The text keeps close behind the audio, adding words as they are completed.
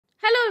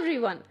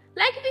everyone.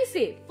 Like we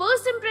say,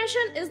 first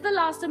impression is the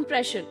last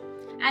impression,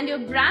 and your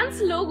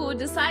brand's logo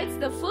decides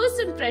the first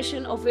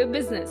impression of your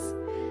business.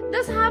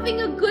 Thus,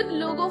 having a good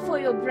logo for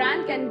your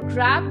brand can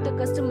grab the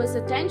customer's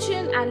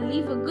attention and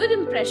leave a good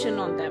impression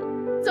on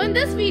them. So in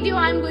this video,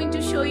 I'm going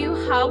to show you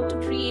how to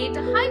create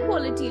a high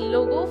quality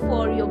logo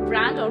for your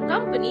brand or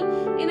company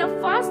in a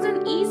fast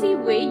and easy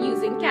way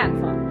using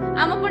Canva.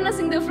 I'm Aparna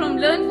Singh from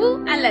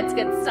LearnWoo, and let's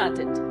get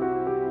started.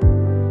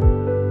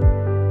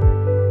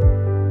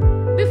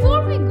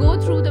 Before we go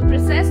through the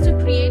process to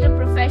create a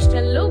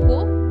professional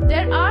logo,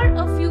 there are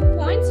a few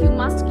points you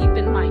must keep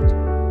in mind.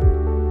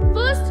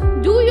 First,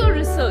 do your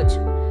research.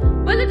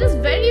 Well, it is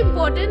very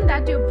important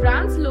that your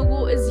brand's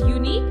logo is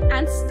unique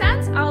and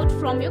stands out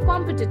from your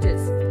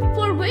competitors,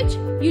 for which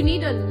you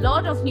need a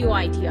lot of new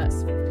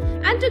ideas.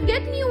 And to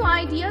get new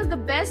ideas, the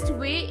best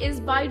way is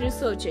by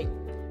researching.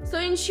 So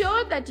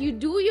ensure that you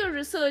do your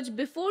research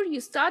before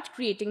you start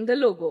creating the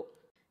logo.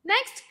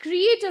 Next,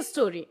 create a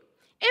story.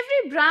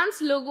 Every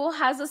brand's logo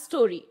has a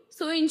story,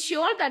 so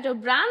ensure that your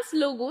brand's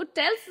logo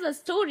tells the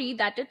story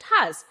that it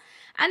has.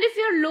 And if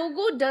your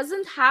logo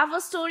doesn't have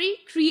a story,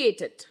 create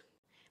it.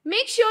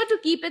 Make sure to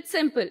keep it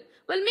simple.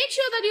 Well, make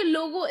sure that your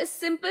logo is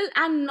simple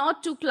and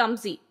not too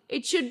clumsy.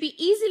 It should be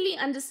easily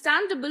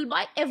understandable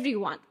by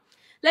everyone.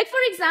 Like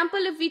for example,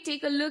 if we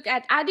take a look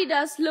at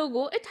Adidas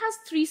logo, it has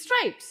 3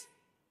 stripes.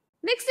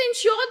 Next,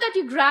 ensure that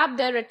you grab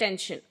their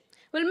attention.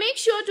 Well, make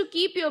sure to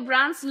keep your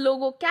brand's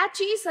logo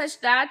catchy such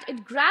that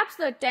it grabs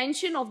the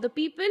attention of the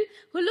people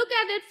who look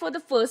at it for the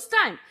first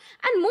time.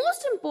 And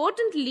most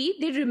importantly,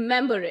 they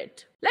remember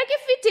it. Like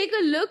if we take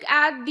a look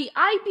at the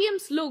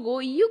IBM's logo,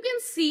 you can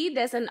see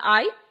there's an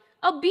I,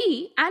 a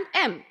B and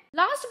M.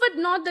 Last but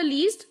not the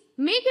least,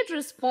 make it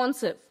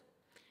responsive.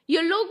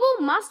 Your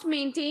logo must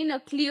maintain a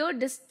clear,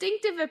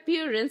 distinctive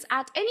appearance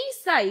at any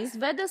size,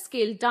 whether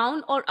scaled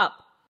down or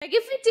up. Like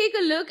if we take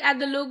a look at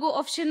the logo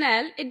of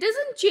Chanel, it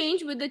doesn't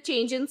change with the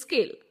change in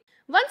scale.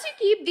 Once you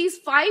keep these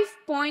 5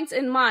 points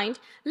in mind,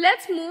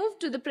 let's move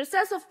to the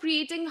process of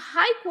creating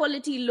high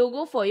quality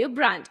logo for your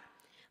brand.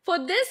 For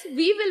this,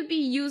 we will be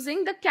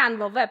using the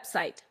Canva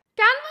website.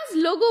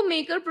 Canva's Logo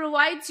Maker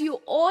provides you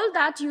all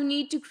that you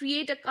need to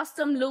create a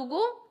custom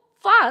logo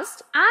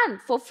fast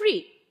and for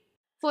free.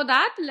 For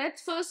that,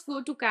 let's first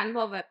go to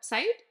Canva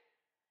website.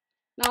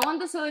 Now on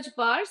the search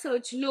bar,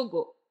 search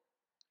logo.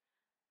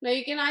 Now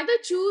you can either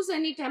choose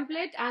any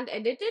template and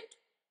edit it,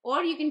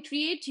 or you can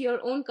create your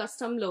own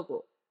custom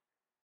logo.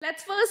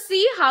 Let's first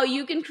see how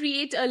you can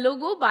create a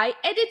logo by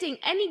editing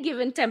any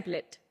given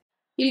template.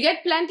 You'll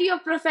get plenty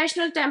of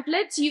professional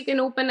templates you can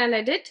open and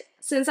edit.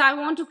 Since I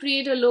want to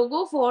create a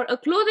logo for a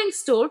clothing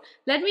store,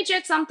 let me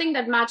check something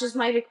that matches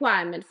my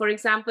requirement. For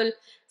example,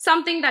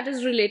 something that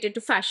is related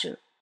to fashion.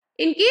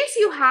 In case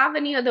you have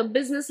any other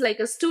business like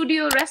a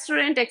studio,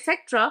 restaurant,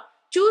 etc.,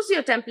 choose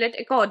your template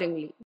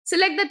accordingly.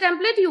 Select the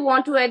template you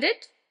want to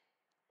edit,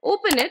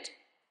 open it,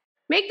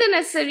 make the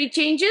necessary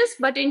changes,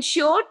 but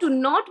ensure to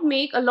not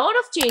make a lot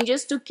of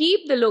changes to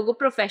keep the logo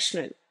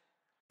professional.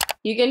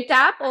 You can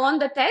tap on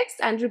the text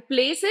and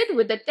replace it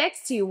with the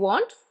text you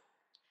want.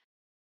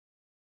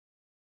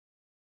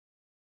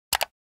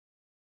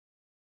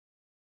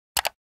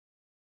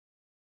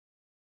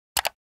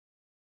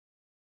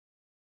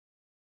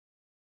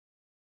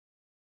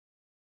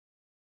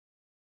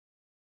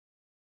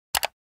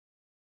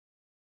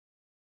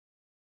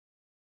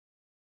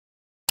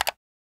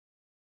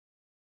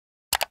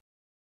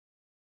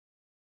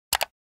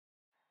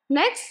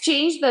 Next,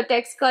 change the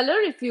text color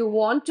if you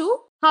want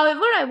to.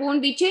 However, I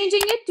won't be changing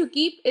it to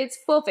keep its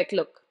perfect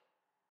look.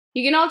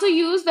 You can also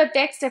use the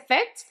text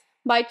effects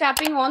by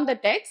tapping on the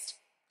text,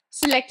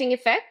 selecting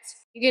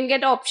effects. You can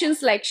get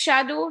options like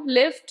shadow,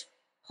 lift,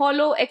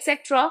 hollow,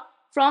 etc.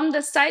 from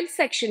the style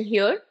section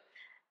here,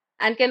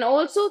 and can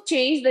also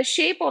change the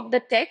shape of the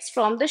text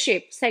from the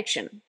shape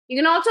section. You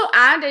can also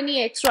add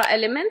any extra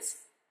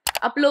elements,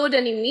 upload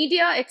any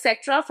media,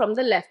 etc. from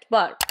the left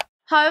bar.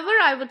 However,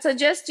 I would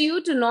suggest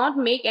you to not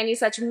make any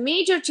such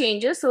major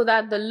changes so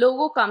that the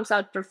logo comes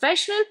out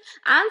professional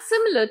and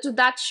similar to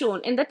that shown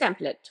in the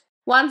template.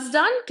 Once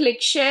done,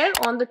 click Share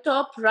on the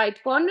top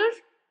right corner,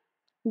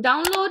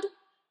 download,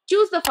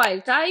 choose the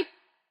file type,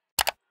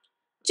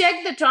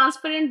 check the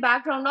transparent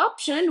background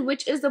option,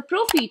 which is the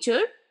Pro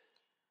feature.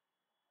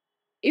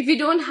 If you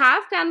don't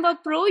have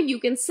Canva Pro, you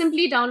can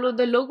simply download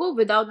the logo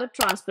without the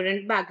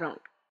transparent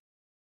background.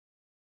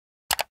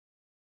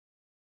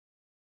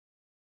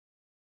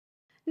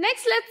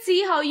 Next, let's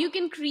see how you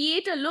can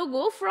create a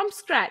logo from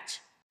scratch.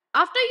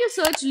 After you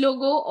search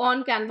logo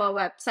on Canva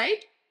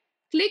website,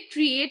 click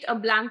Create a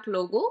blank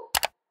logo.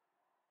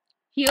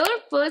 Here,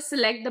 first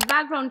select the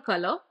background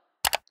color,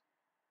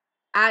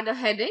 add a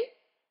heading,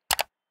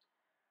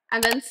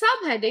 and then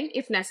subheading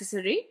if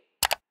necessary.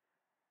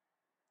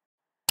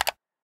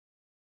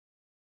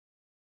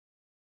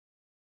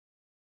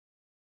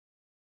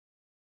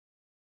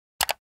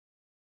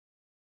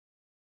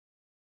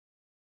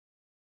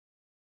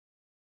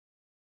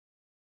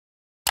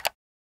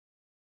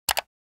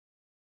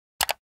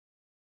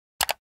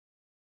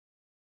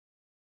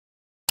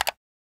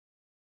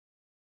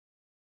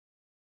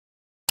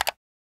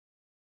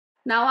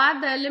 Now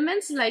add the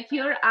elements. Like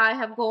here I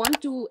have gone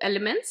to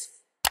elements,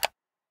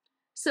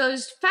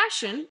 searched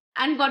fashion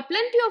and got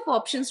plenty of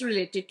options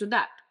related to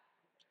that.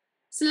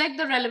 Select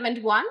the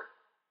relevant one.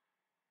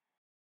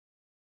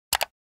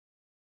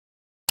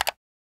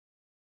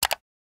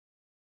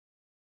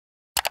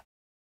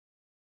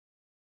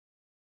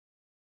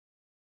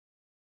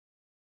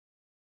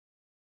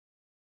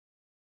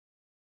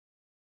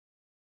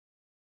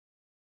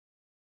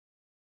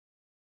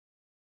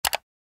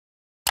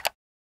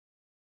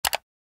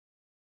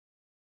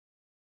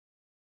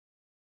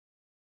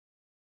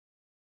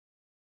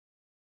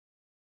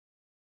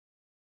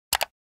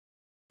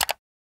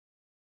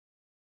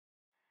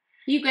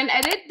 You can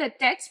edit the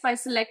text by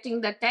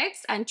selecting the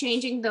text and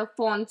changing the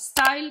font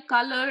style,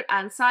 color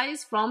and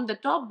size from the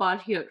top bar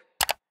here.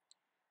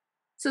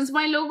 Since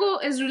my logo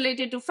is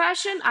related to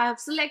fashion, I have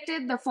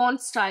selected the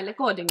font style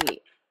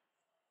accordingly.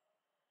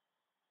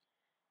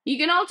 You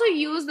can also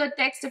use the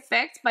text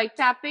effects by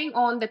tapping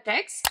on the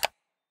text,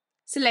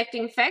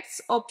 selecting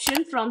effects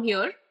option from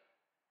here.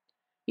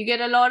 You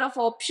get a lot of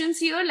options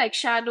here like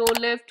shadow,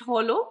 lift,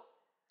 hollow.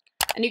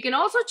 And you can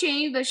also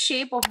change the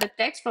shape of the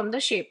text from the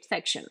shape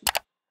section.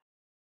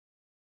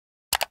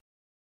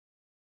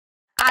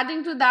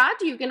 Adding to that,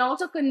 you can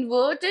also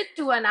convert it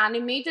to an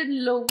animated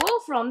logo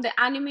from the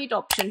animate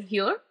option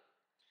here.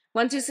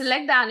 Once you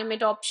select the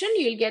animate option,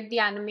 you'll get the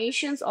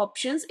animations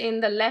options in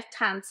the left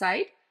hand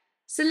side.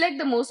 Select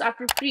the most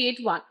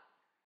appropriate one.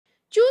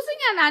 Choosing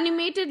an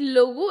animated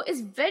logo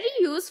is very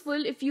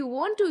useful if you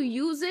want to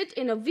use it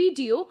in a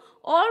video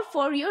or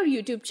for your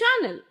YouTube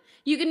channel.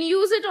 You can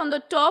use it on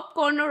the top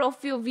corner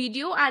of your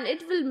video and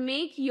it will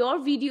make your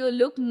video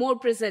look more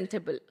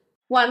presentable.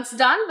 Once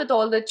done with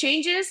all the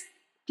changes,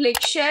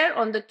 click share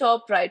on the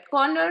top right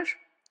corner,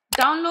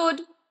 download,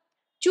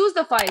 choose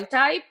the file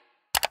type,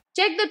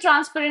 check the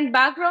transparent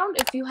background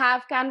if you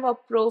have Canva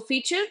Pro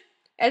feature,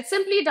 and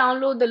simply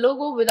download the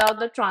logo without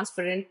the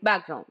transparent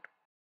background.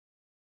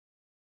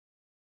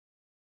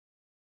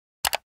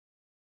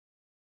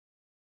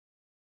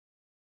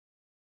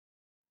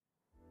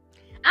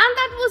 And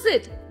that was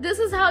it. This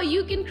is how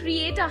you can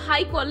create a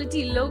high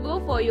quality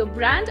logo for your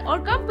brand or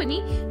company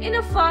in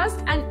a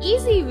fast and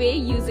easy way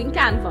using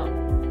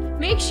Canva.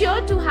 Make sure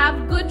to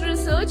have good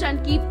research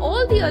and keep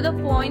all the other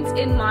points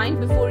in mind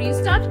before you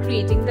start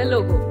creating the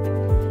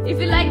logo. If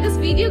you like this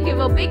video, give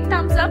a big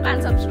thumbs up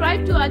and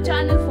subscribe to our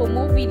channel for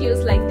more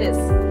videos like this.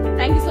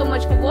 Thank you so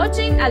much for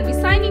watching. I'll be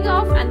signing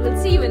off and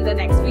we'll see you in the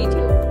next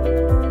video.